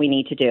 now what do we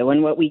need to do?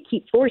 And what we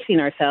keep forcing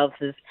ourselves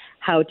is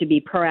how to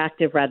be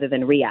proactive rather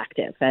than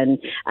reactive. And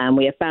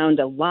we have found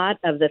a lot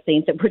of the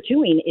things that we're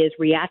doing is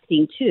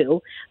reacting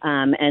to.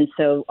 And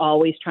so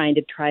always trying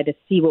to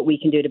see what we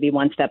can do to be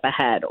one step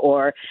ahead,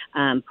 or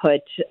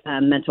put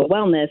mental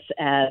wellness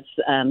as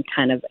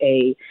kind of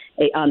a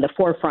on the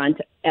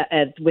forefront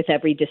with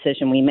every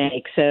decision we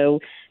make. So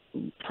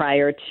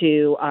prior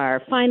to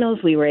our finals,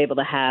 we were able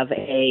to have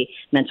a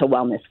mental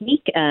wellness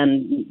week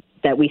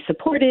that we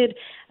supported.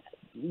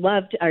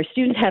 Loved. Our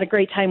students had a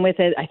great time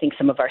with it. I think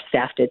some of our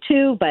staff did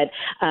too, but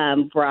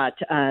brought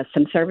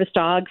some service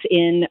dogs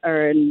in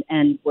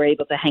and were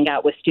able to hang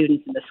out with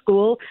students in the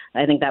school.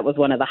 I think that was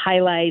one of the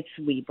highlights.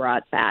 We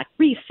brought back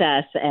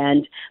recess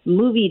and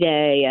movie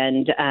day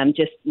and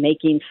just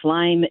making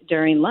slime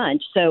during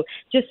lunch. So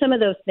just some of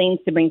those things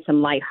to bring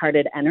some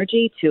lighthearted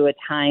energy to a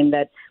time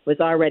that was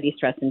already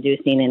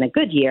stress-inducing in a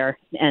good year,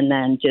 and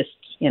then just,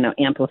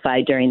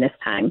 amplified during this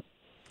time.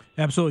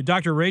 Absolutely.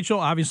 Dr.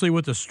 Rachel, obviously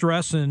with the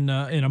stress and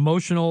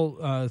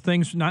emotional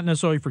things, not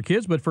necessarily for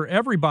kids, but for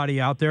everybody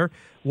out there,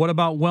 what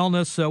about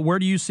wellness? Where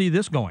do you see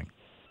this going?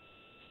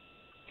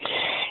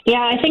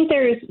 Yeah, I think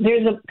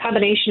there's a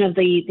combination of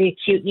the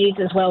acute needs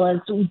as well as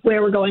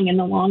where we're going in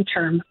the long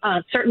term.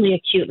 Certainly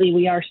acutely,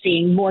 we are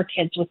seeing more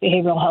kids with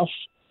behavioral health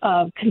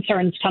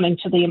concerns coming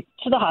to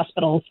the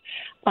hospitals.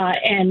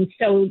 And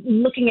so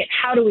looking at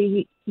how do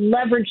we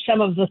leverage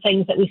some of the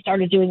things that we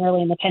started doing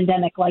early in the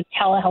pandemic, like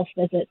telehealth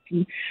visits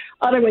and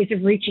other ways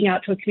of reaching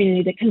out to a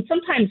community that can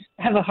sometimes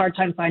have a hard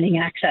time finding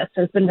access,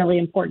 has been really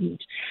important.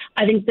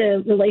 I think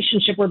the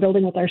relationship we're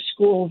building with our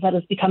schools that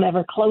has become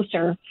ever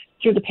closer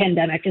through the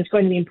pandemic is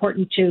going to be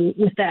important too,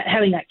 with that,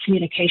 having that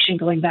communication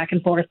going back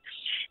and forth.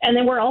 And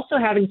then we're also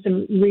having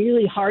some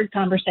really hard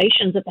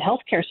conversations at the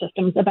healthcare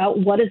systems about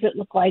what does it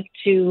look like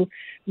to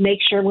make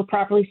sure we're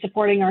properly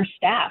supporting our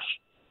staff.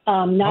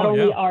 Not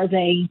only are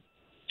they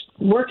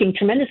working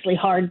tremendously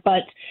hard,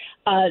 but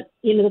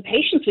the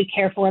patients we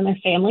care for and their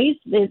families,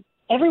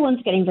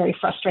 everyone's getting very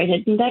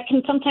frustrated, and that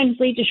can sometimes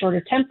lead to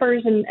shorter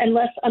tempers and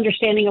less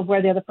understanding of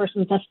where the other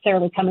person is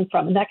necessarily coming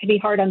from, and that can be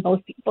hard on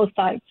both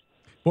sides.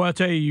 Well, I'll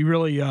tell you, you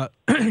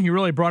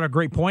really brought a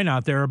great point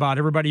out there about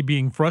everybody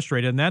being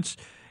frustrated, and that's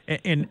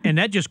and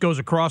that just goes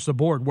across the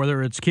board,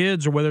 whether it's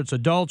kids or whether it's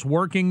adults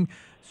working,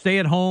 stay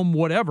at home,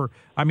 whatever.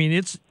 I mean,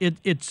 it's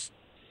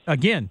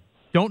again.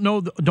 Don't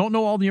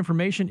know all the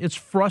information. It's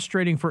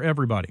frustrating for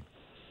everybody.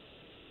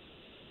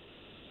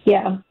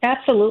 Yeah,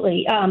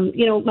 absolutely.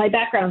 My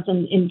background's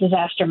in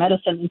disaster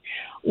medicine.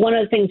 One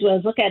of the things we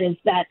always look at is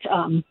that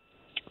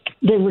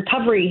the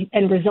recovery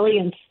and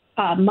resilience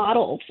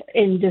models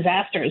in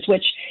disasters,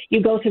 which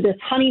you go through this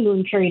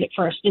honeymoon period at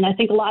first. And I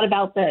think a lot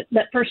about that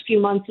first few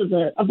months of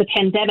the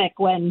pandemic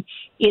when,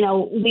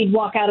 we'd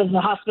walk out of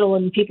the hospital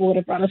and people would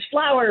have brought us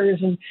flowers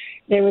and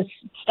there was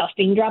stuff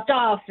being dropped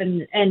off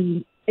and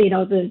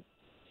the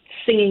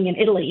singing in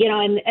Italy,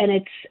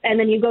 and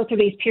then you go through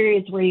these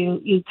periods where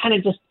you kind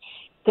of just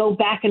go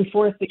back and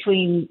forth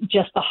between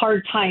just the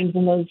hard times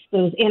and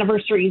those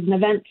anniversaries and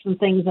events and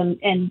things.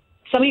 And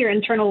some of your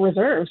internal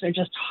reserves are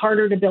just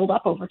harder to build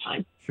up over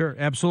time. Sure,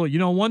 absolutely.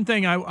 One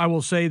thing I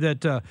will say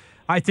that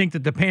I think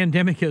that the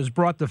pandemic has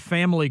brought the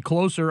family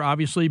closer,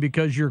 obviously,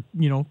 because you're,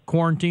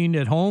 quarantined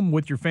at home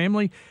with your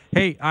family.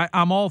 Hey,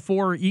 I'm all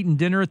for eating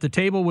dinner at the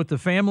table with the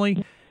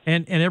family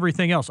and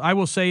everything else. I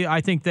will say I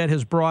think that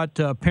has brought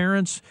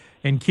parents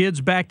and kids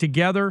back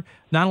together.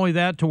 Not only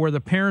that, to where the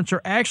parents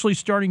are actually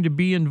starting to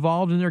be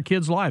involved in their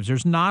kids' lives.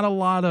 There's not a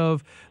lot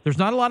of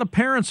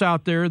parents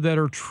out there that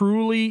are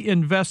truly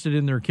invested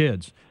in their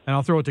kids. And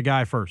I'll throw it to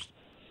Guy first.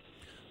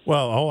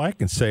 Well, all I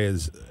can say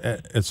is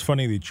it's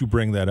funny that you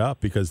bring that up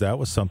because that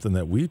was something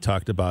that we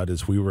talked about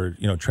as we were,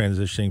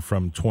 transitioning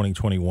from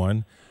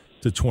 2021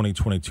 to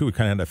 2022. We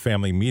kind of had a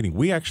family meeting.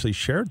 We actually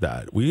shared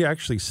that. We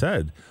actually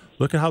said,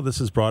 look at how this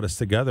has brought us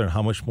together and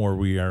how much more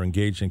we are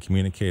engaged and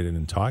communicating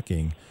and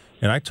talking.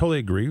 And I totally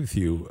agree with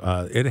you.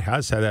 It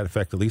has had that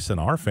effect, at least in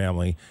our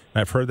family.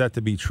 And I've heard that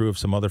to be true of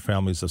some other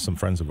families of some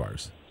friends of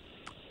ours.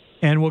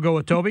 And we'll go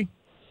with Toby.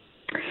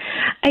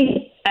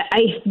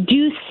 I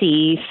do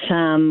see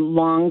some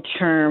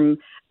long-term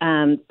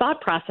thought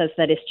process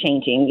that is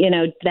changing.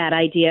 That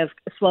idea of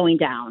slowing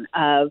down,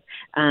 of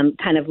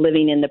kind of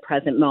living in the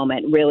present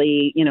moment,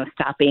 really,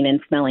 stopping and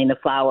smelling the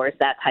flowers,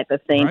 that type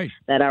of thing. Right.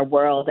 That our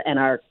world and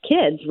our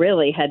kids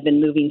really had been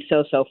moving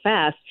so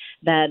fast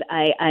that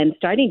I'm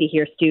starting to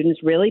hear students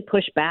really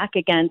push back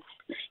against,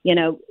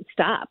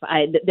 stop.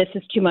 This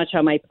is too much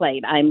on my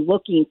plate. I'm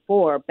looking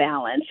for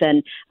balance.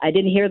 And I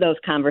didn't hear those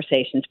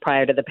conversations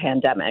prior to the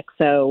pandemic.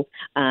 So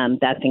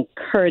that's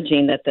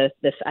encouraging that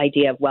this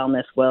idea of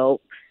wellness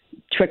will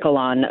trickle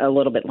on a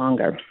little bit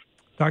longer.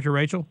 Dr.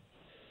 Rachel?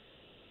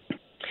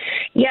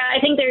 Yeah, I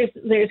think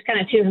there's kind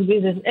of two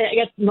views. I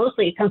guess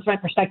mostly it comes from my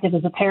perspective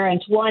as a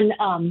parent. One,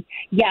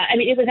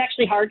 it was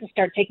actually hard to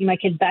start taking my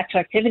kids back to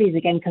activities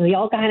again because we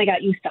all kind of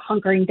got used to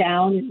hunkering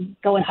down and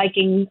going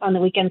hiking on the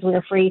weekends we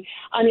were free.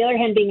 On the other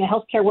hand, being a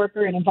healthcare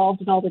worker and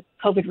involved in all the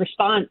COVID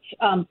response,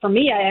 for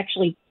me, I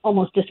actually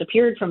almost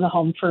disappeared from the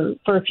home for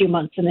a few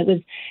months. And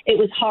it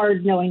was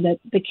hard knowing that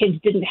the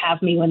kids didn't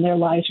have me when their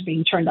lives were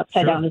being turned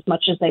upside down as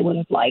much as they would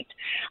have liked.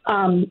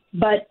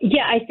 But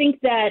yeah, I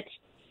think that,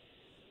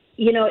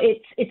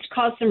 it's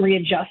caused some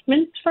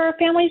readjustments for our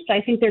families. So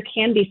I think there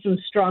can be some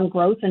strong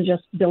growth in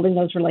just building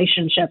those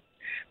relationships.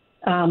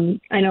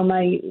 I know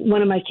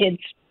one of my kids,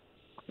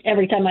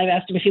 every time I've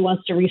asked him if he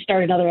wants to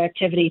restart another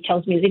activity,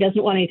 tells me he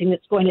doesn't want anything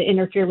that's going to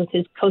interfere with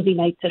his cozy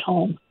nights at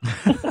home.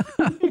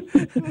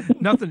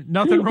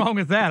 Nothing wrong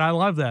with that. I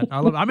love that.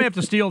 I may have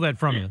to steal that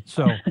from you.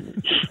 So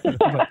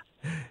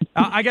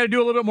I got to do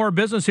a little bit more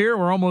business here.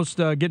 We're almost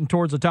getting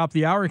towards the top of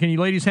the hour. Can you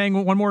ladies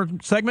hang one more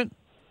segment?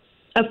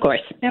 Of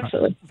course.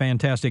 Absolutely.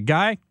 Fantastic.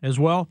 Guy, as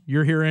well,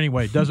 you're here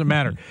anyway. Doesn't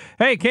matter.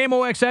 Hey,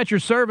 KMOX at your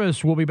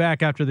service. We'll be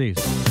back after these.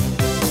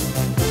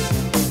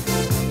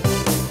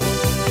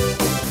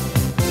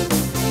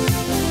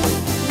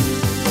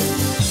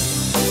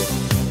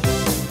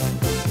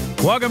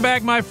 Welcome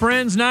back, my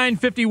friends.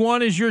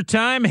 9:51 is your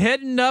time.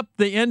 Heading up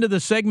the end of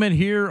the segment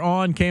here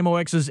on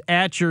KMOX's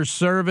At Your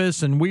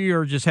Service, and we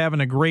are just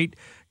having a great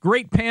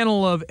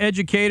panel of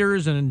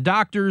educators and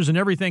doctors and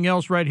everything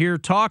else right here,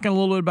 talking a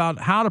little bit about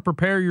how to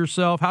prepare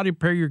yourself, how to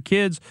prepare your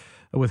kids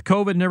with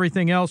COVID and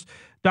everything else.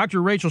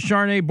 Dr. Rachel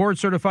Charnay,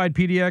 board-certified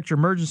pediatric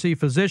emergency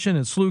physician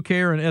at SLU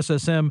Care and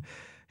SSM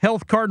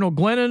Health Cardinal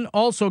Glennon.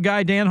 Also,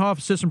 Guy Danhoff,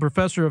 assistant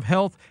professor of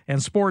health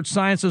and sports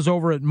sciences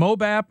over at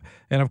MOBAP.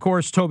 And, of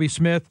course, Toby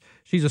Smith.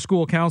 She's a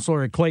school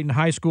counselor at Clayton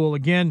High School.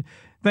 Again,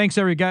 thanks,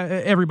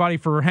 everybody,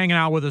 for hanging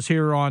out with us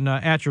here on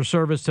At Your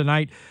Service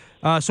tonight.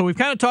 So we've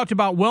kind of talked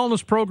about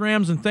wellness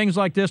programs and things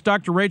like this.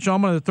 Dr. Rachel,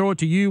 I'm going to throw it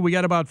to you. We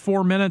got about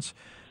 4 minutes.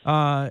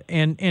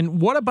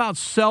 And what about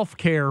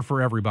self-care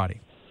for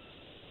everybody?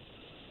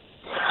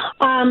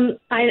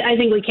 I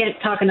think we can't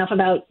talk enough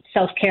about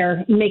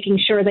self-care, making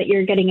sure that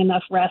you're getting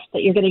enough rest,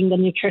 that you're getting the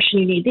nutrition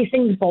you need. These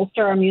things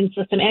bolster our immune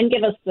system and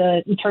give us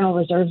the internal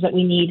reserves that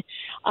we need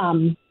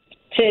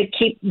to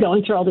keep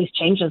going through all these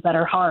changes that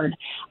are hard.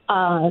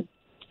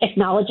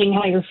 Acknowledging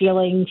how you're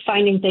feeling,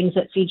 finding things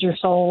that feed your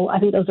soul. I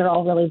think those are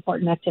all really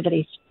important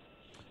activities.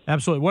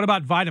 Absolutely. What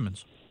about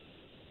vitamins?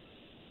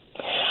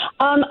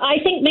 I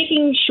think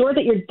making sure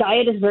that your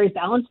diet is very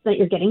balanced, that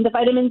you're getting the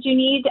vitamins you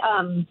need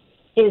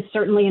is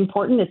certainly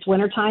important. It's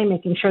wintertime,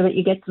 making sure that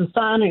you get some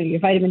sun or your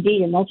vitamin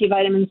D and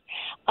multivitamins.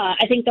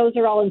 I think those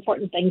are all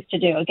important things to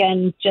do.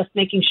 Again, just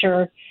making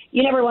sure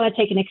you never want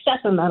to take an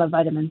excessive amount of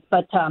vitamins,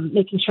 but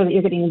making sure that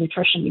you're getting the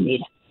nutrition you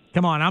need.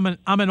 Come on,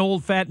 I'm an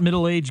old, fat,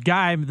 middle-aged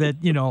guy that,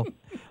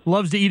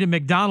 loves to eat at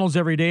McDonald's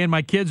every day, and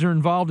my kids are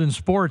involved in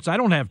sports. I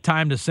don't have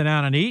time to sit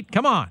down and eat.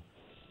 Come on.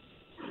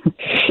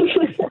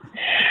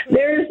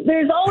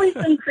 There's always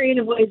some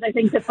creative ways, I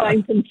think, to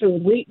find some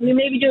food. We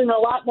may be doing a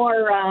lot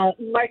more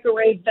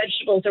microwave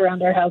vegetables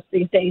around our house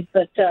these days,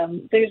 but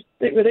there's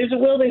a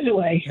will, there's a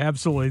way.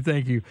 Absolutely.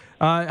 Thank you.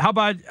 How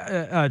about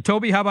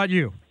Toby? How about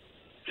you?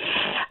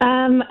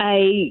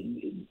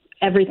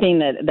 Everything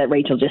that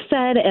Rachel just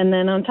said. And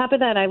then on top of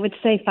that, I would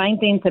say find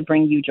things that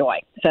bring you joy.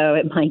 So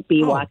it might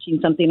be watching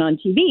something on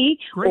TV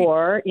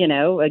or,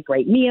 a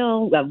great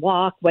meal, a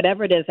walk,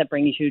 whatever it is that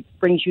brings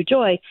you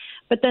joy.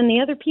 But then the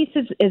other piece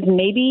is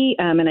maybe,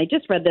 and I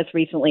just read this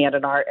recently in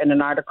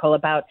an article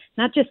about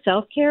not just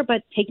self-care,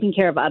 but taking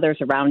care of others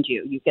around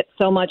you. You get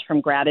so much from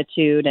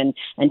gratitude and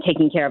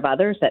taking care of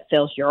others that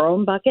fills your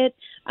own bucket.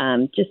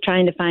 Just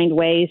trying to find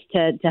ways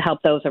to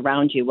help those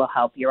around you will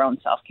help your own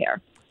self-care.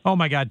 Oh,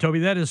 my God, Toby,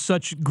 that is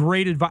such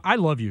great advice. I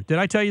love you. Did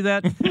I tell you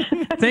that?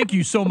 Thank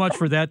you so much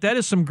for that. That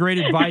is some great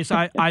advice.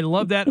 I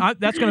love that.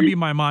 That's going to be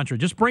my mantra.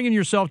 Just bringing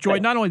yourself joy,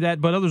 not only that,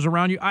 but others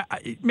around you.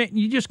 Man,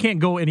 you just can't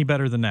go any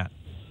better than that.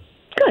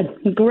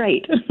 Good.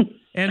 Great.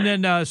 And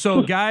then,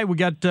 so, Guy, we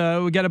got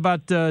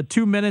about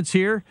 2 minutes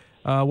here.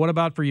 What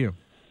about for you?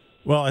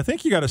 Well, I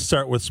think you got to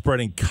start with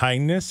spreading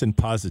kindness and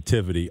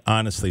positivity,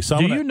 honestly. So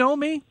Do you know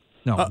me?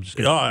 No, I'm just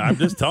kidding. I'm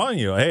just telling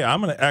you. Hey,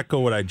 I'm going to echo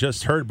what I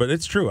just heard, but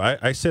it's true.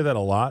 I say that a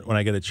lot when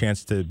I get a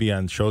chance to be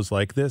on shows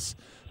like this,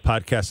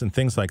 podcasts and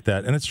things like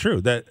that, and it's true.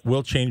 That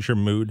will change your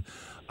mood.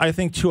 I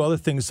think two other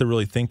things to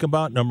really think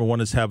about. Number one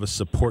is have a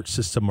support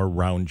system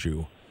around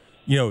you.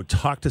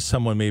 Talk to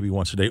someone maybe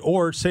once a day,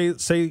 or say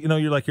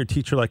you're like your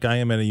teacher, like I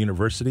am at a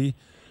university.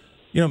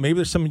 Maybe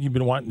there's something you've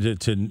been wanting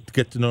to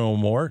get to know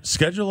more.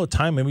 Schedule a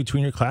time in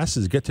between your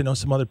classes. Get to know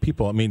some other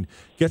people. I mean,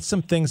 get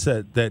some things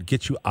that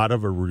get you out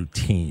of a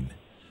routine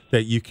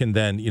that you can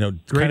then,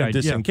 kind of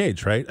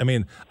disengage, right? I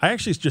mean, I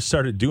actually just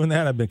started doing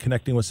that. I've been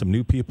connecting with some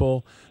new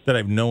people that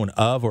I've known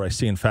of or I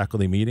see in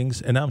faculty meetings,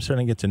 and now I'm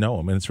starting to get to know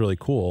them, and it's really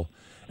cool.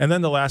 And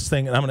then the last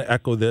thing, and I'm going to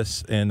echo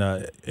this,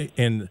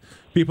 and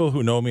people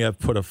who know me, I've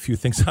put a few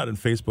things out on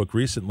Facebook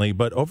recently,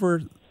 but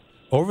over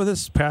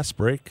this past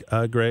break,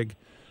 Greg,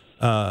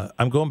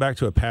 I'm going back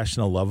to a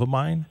passion and love of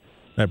mine.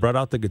 And I brought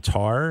out the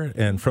guitar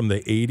and from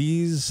the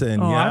 80s.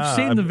 And I've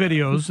seen the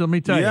videos, let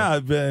me tell you. Yeah,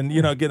 I've been,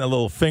 getting a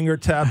little finger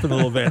tap and a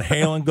little Van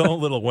Halen going, a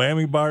little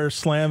whammy bar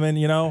slamming,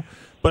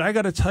 But I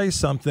got to tell you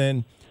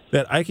something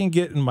that I can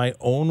get in my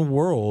own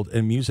world,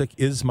 and music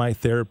is my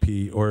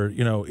therapy, or,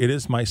 it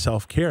is my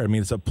self-care. I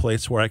mean, it's a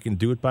place where I can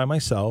do it by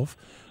myself.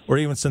 Or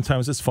even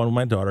sometimes it's fun when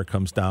my daughter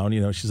comes down.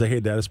 She's like, hey,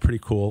 Dad, it's pretty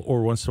cool.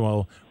 Or once in a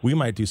while, we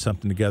might do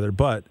something together.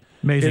 But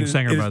amazing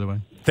singer, by the way.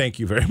 Thank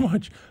you very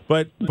much.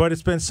 But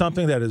it's been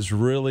something that has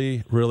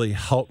really, really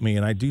helped me.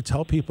 And I do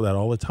tell people that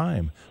all the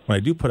time. When I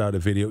do put out a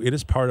video, it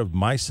is part of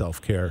my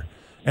self-care.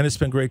 And it's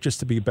been great just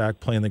to be back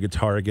playing the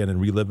guitar again and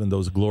reliving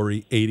those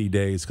glory 80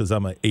 days, because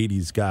I'm an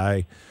 80s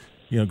guy.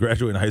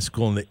 Graduating high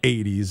school in the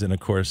 80s. And,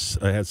 of course,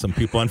 I had some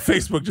people on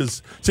Facebook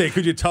just say,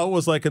 could you tell what it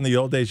was like in the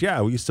old days?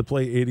 Yeah, we used to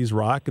play 80s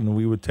rock, and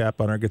we would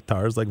tap on our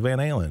guitars like Van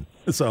Halen.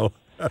 So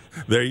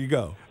there you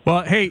go.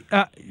 Well, hey,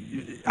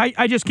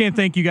 I just can't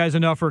thank you guys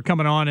enough for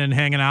coming on and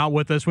hanging out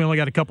with us. We only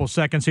got a couple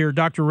seconds here.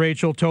 Dr.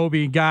 Rachel,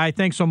 Toby, Guy,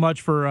 thanks so much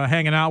for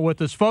hanging out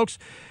with us. Folks,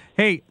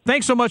 hey,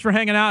 thanks so much for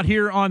hanging out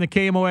here on the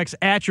KMOX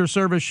At Your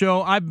Service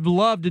show. I'd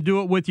love to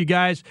do it with you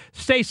guys.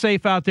 Stay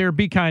safe out there.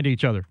 Be kind to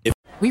each other.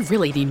 We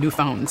really need new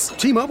phones.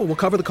 T-Mobile will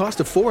cover the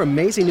cost of 4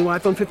 amazing new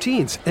iPhone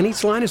 15s, and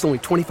each line is only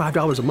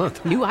 $25 a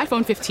month. New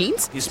iPhone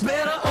 15s? It's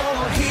better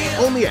over here.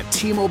 Only at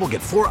T-Mobile,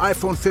 get 4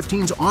 iPhone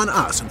 15s on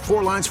us and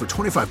 4 lines for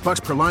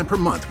 $25 per line per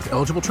month with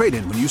eligible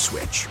trade-in when you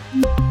switch.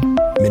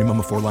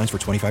 Minimum of 4 lines for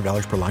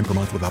 $25 per line per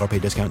month with autopay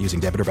discount using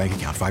debit or bank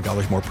account.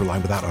 $5 more per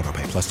line without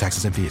autopay, plus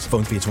taxes and fees.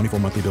 Phone fee at 24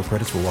 monthly bill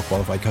credits for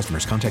well-qualified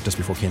customers. Contact us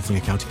before canceling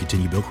account to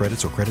continue bill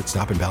credits or credit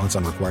stop and balance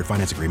on required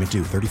finance agreement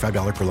due.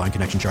 $35 per line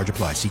connection charge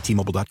applies. See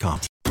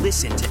T-Mobile.com.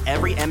 Listen to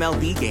every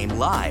MLB game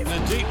live.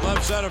 In the deep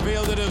left center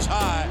field, it is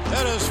high,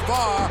 it is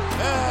far,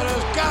 it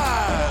is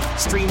gone.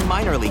 Stream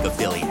minor league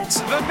affiliates.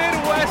 The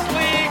Midwest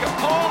League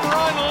home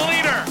run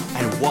leader.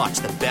 And watch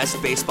the best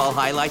baseball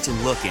highlights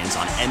and look-ins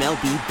on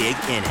MLB Big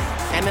Inning.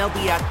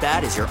 MLB At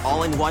Bat is your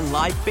all-in-one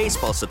live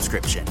baseball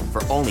subscription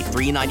for only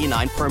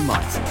 $3.99 per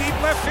month.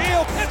 Deep left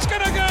field, it's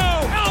gonna go.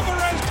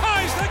 Alvarez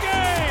ties the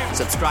game.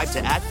 Subscribe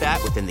to At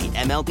Bat within the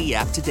MLB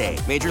app today.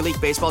 Major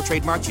League Baseball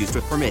trademarks used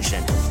with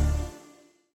permission.